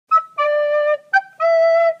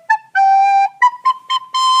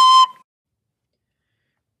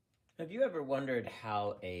Have you ever wondered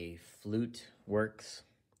how a flute works?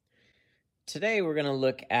 Today we're going to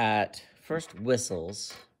look at first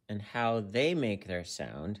whistles and how they make their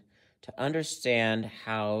sound to understand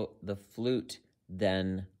how the flute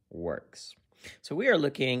then works. So we are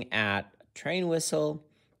looking at a train whistle,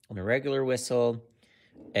 and a regular whistle,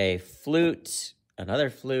 a flute, another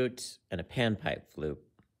flute, and a panpipe flute.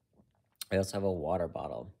 I also have a water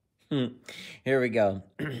bottle. Here we go.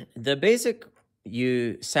 The basic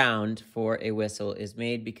sound for a whistle is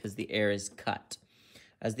made because the air is cut.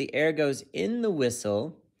 As the air goes in the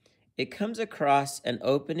whistle, it comes across an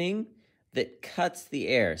opening that cuts the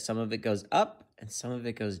air. Some of it goes up and some of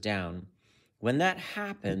it goes down. When that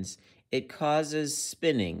happens, it causes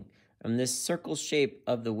spinning, and this circle shape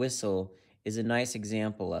of the whistle is a nice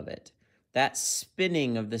example of it. That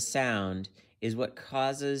spinning of the sound is what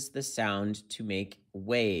causes the sound to make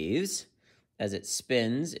waves. As it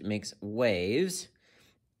spins, it makes waves,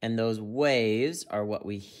 and those waves are what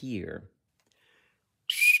we hear.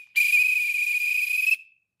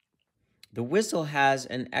 The whistle has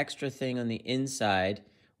an extra thing on the inside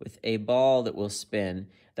with a ball that will spin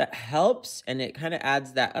that helps, and it kind of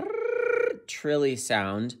adds that trilly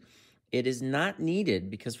sound. It is not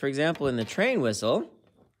needed because, for example, in the train whistle,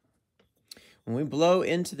 when we blow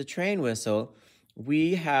into the train whistle,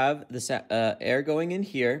 we have the air going in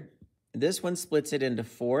here. This one splits it into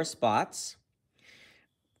 4 spots.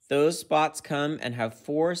 Those spots come and have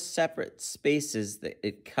 4 separate spaces that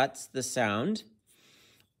it cuts the sound.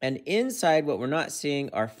 And inside, what we're not seeing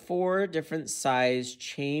are 4 different size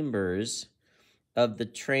chambers of the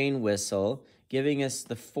train whistle, giving us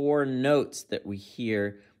the 4 notes that we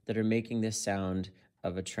hear that are making the sound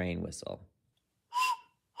of a train whistle.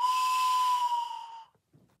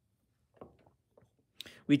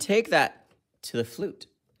 We take that to the flute,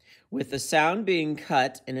 with the sound being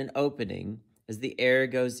cut in an opening as the air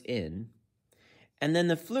goes in, and then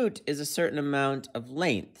the flute is a certain amount of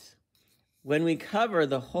length. When we cover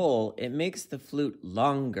the hole, it makes the flute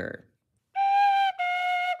longer.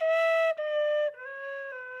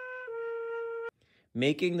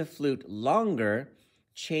 Making the flute longer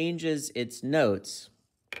changes its notes.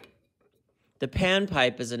 The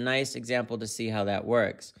panpipe is a nice example to see how that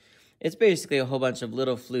works. It's basically a whole bunch of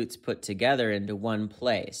little flutes put together into one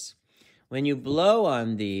place. When you blow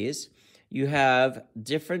on these, you have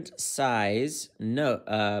different size,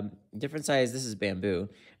 this is bamboo,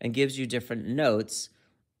 and gives you different notes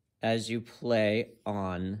as you play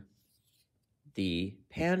on the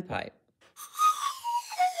panpipe.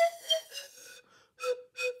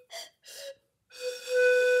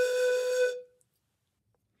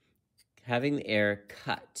 Having the air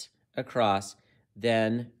cut across,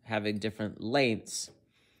 then having different lengths,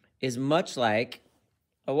 is much like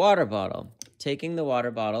a water bottle. Taking the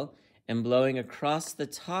water bottle and blowing across the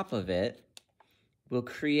top of it will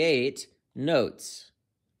create notes.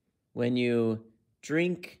 When you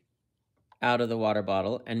drink out of the water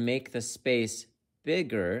bottle and make the space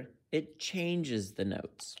bigger, it changes the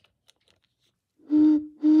notes.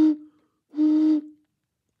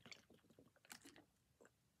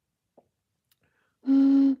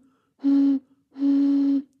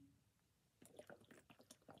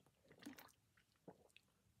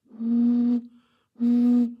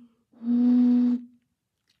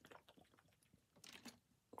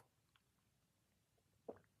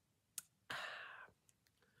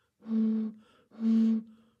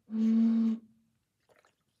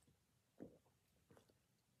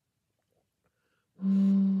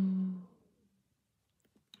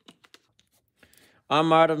 Our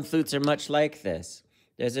modern flutes are much like this.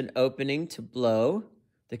 There's an opening to blow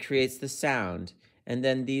that creates the sound, and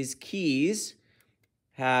then these keys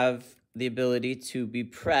have the ability to be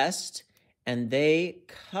pressed, and they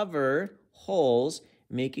cover holes,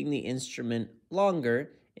 making the instrument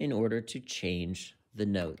longer in order to change the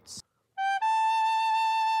notes.